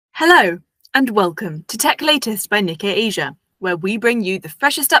Hello, and welcome to Tech Latest by Nikkei Asia, where we bring you the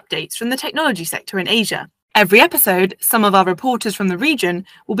freshest updates from the technology sector in Asia. Every episode, some of our reporters from the region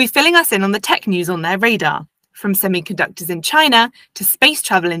will be filling us in on the tech news on their radar, from semiconductors in China to space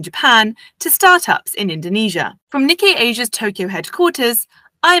travel in Japan to startups in Indonesia. From Nikkei Asia's Tokyo headquarters,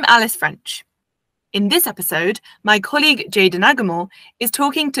 I'm Alice French. In this episode, my colleague Jada Nagumo is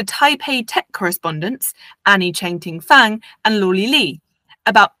talking to Taipei tech correspondents Cheng Ting-Fang and Lauly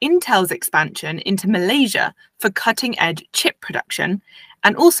about Intel's expansion into Malaysia for cutting-edge chip production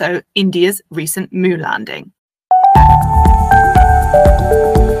and also India's recent moon landing.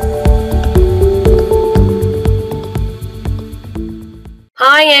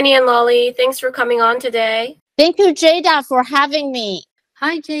 Hi, Annie and Lauly. Thanks for coming on today. Thank you, Jada, for having me.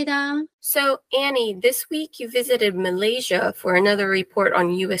 Hi, Jada. So, Annie, this week you visited Malaysia for another report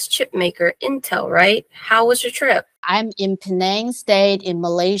on U.S. chip maker Intel, right? How was your trip? I'm in Penang State in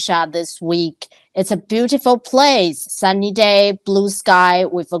Malaysia this week. It's a beautiful place, sunny day, blue sky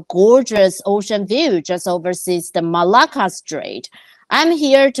with a gorgeous ocean view just overseas the Malacca Strait. I'm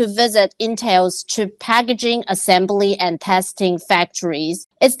here to visit Intel's chip packaging, assembly, and testing factories.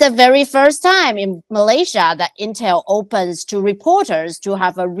 It's the very first time in Malaysia that Intel opens to reporters to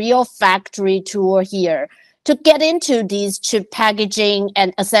have a real factory tour here. To get into these chip packaging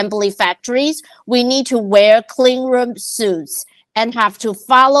and assembly factories, we need to wear clean room suits and have to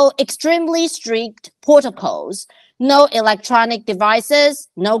follow extremely strict protocols. No electronic devices,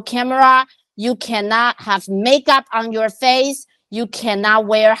 no camera. You cannot have makeup on your face. You cannot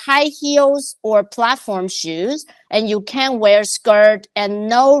wear high heels or platform shoes, and you can't wear skirt and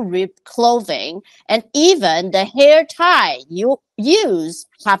no ripped clothing. And even the hair tie you use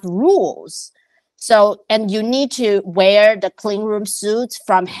have rules. So, and you need to wear the clean room suits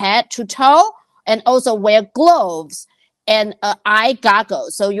from head to toe and also wear gloves and eye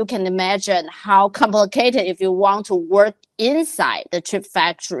goggles. So you can imagine how complicated if you want to work inside the chip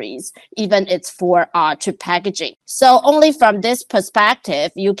factories, even it's for chip packaging. So only from this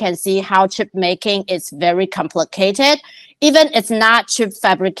perspective, you can see how chip making is very complicated. Even it's not chip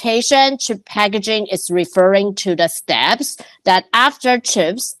fabrication, chip packaging is referring to the steps that after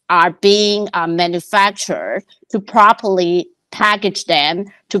chips are being manufactured to properly package them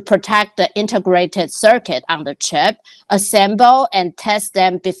to protect the integrated circuit on the chip, assemble and test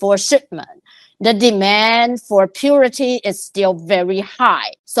them before shipment. The demand for purity is still very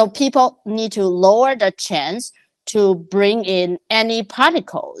high. So people need to lower the chance to bring in any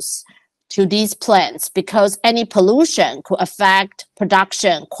particles to these plants because any pollution could affect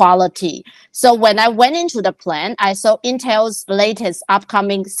production quality. So when I went into the plant, I saw Intel's latest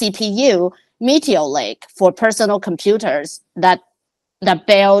upcoming CPU, Meteor Lake, for personal computers that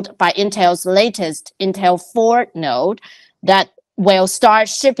built by Intel's latest Intel 4 node that will start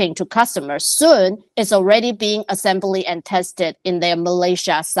shipping to customers soon. It's already being assembled and tested in their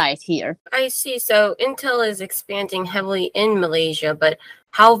Malaysia site here. I see. So Intel is expanding heavily in Malaysia, but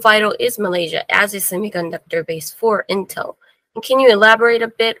how vital is Malaysia as a semiconductor base for Intel? And can you elaborate a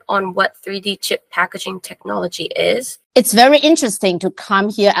bit on what 3D chip packaging technology is? It's very interesting to come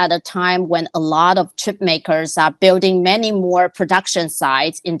here at a time when a lot of chip makers are building many more production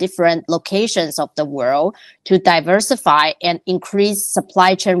sites in different locations of the world to diversify and increase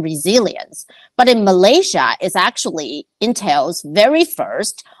supply chain resilience. But in Malaysia, it's actually Intel's very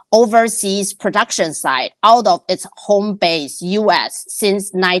first overseas production site out of its home base, US,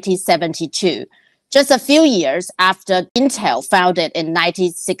 since 1972. Just a few years after Intel founded in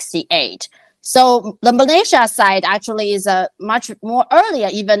 1968. So the Malaysia site actually is much more earlier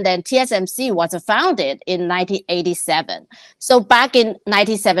even than TSMC was founded in 1987. So back in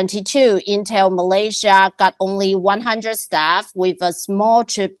 1972, Intel Malaysia got only 100 staff with a small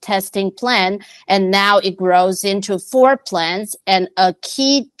chip testing plant, and now it grows into 4 plants and a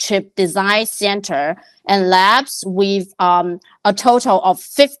key chip design center and labs with a total of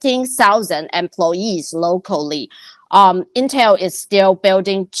 15,000 employees locally. Intel is still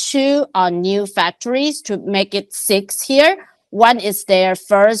building 2 new factories to make it 6 here. One is their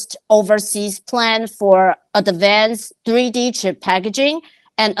first overseas plant for advanced 3D chip packaging,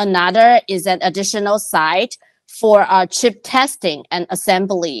 and another is an additional site for chip testing and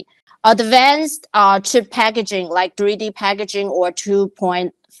assembly. Advanced chip packaging like 3D packaging or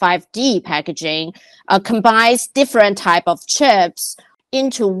 2.5D packaging combines different type of chips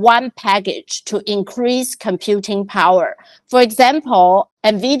into one package to increase computing power. For example,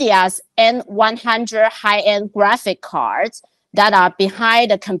 NVIDIA's N100 high-end graphic cards that are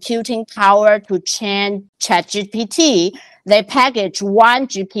behind the computing power to train ChatGPT, They package one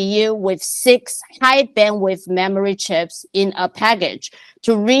GPU with 6 high bandwidth memory chips in a package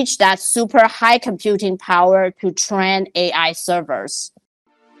to reach that super high computing power to train AI servers.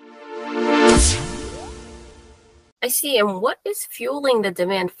 I see. And what is fueling the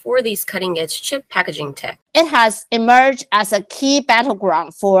demand for these cutting-edge chip packaging tech? It has emerged as a key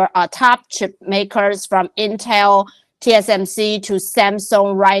battleground for top chip makers from Intel, TSMC to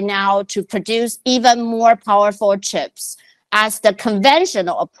Samsung right now to produce even more powerful chips, as the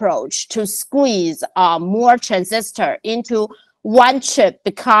conventional approach to squeeze more transistor into one chip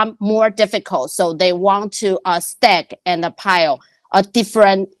become more difficult. So they want to stack and pile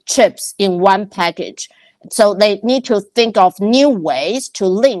different chips in one package. So they need to think of new ways to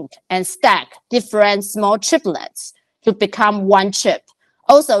link and stack different small chiplets to become one chip.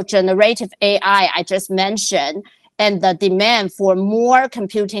 Also, generative AI, I just mentioned, and the demand for more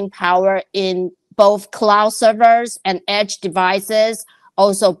computing power in both cloud servers and edge devices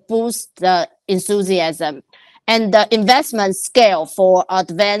also boost the enthusiasm. And the investment scale for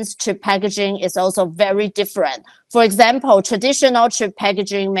advanced chip packaging is also very different. For example, traditional chip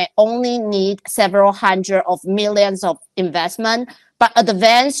packaging may only need several hundred of millions of investment, but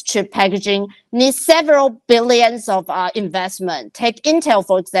advanced chip packaging needs several billions of investment. Take Intel,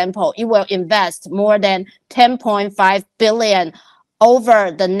 for example, it will invest more than 10.5 billion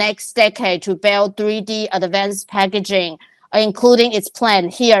over the next decade to build 3D advanced packaging, including its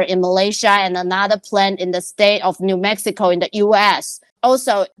plant here in Malaysia and another plant in the state of New Mexico in the US.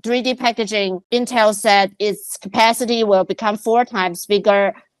 Also, 3D packaging, Intel said its capacity will become 4 times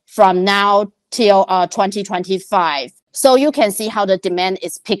bigger from now till 2025. So you can see how the demand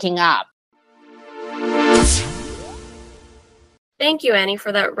is picking up. Thank you, Annie,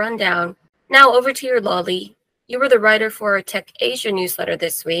 for that rundown. Now over to your Lauly. You were the writer for our Tech Asia newsletter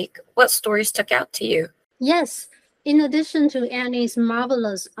this week. What stories stuck out to you? Yes. In addition to Annie's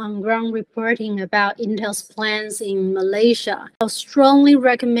marvelous on-ground reporting about Intel's plans in Malaysia, I'll strongly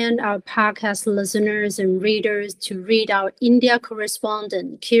recommend our podcast listeners and readers to read our India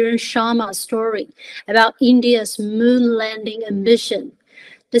correspondent Kiran Sharma's story about India's moon landing ambition.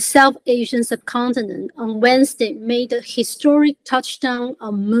 The South Asian subcontinent on Wednesday made a historic touchdown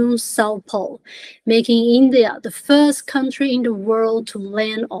on Moon's South Pole, making India the first country in the world to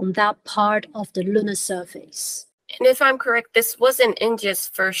land on that part of the lunar surface. And if I'm correct, this wasn't India's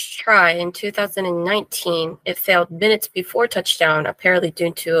first try. In 2019, it failed minutes before touchdown, apparently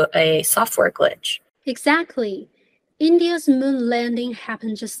due to a software glitch. Exactly. India's moon landing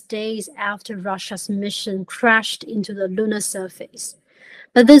happened just days after Russia's mission crashed into the lunar surface.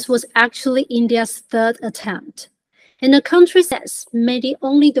 But this was actually India's third attempt. And the country says made it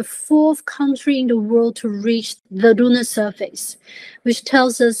only the 4th country in the world to reach the lunar surface, which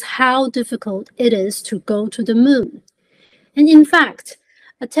tells us how difficult it is to go to the moon. And in fact,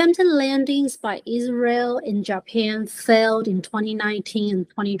 attempted landings by Israel and Japan failed in 2019 and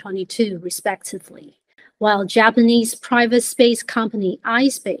 2022, respectively, while Japanese private space company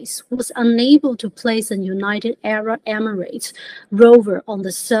iSpace was unable to place a United Arab Emirates rover on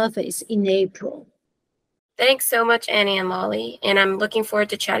the surface in April. Thanks so much, Annie and Lauly, and I'm looking forward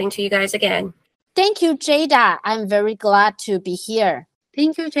to chatting to you guys again. Thank you, Jada. I'm very glad to be here.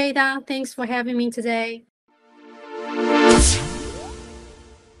 Thank you, Jada. Thanks for having me today.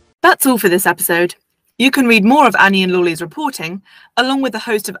 That's all for this episode. You can read more of Annie and Lauly's reporting, along with a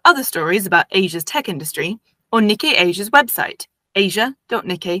host of other stories about Asia's tech industry, on Nikkei Asia's website,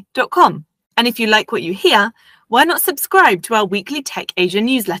 asia.nikkei.com. And if you like what you hear, why not subscribe to our weekly Tech Asia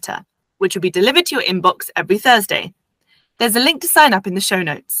newsletter, which will be delivered to your inbox every Thursday. There's a link to sign up in the show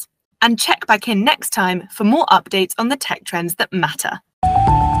notes. And check back in next time for more updates on the tech trends that matter.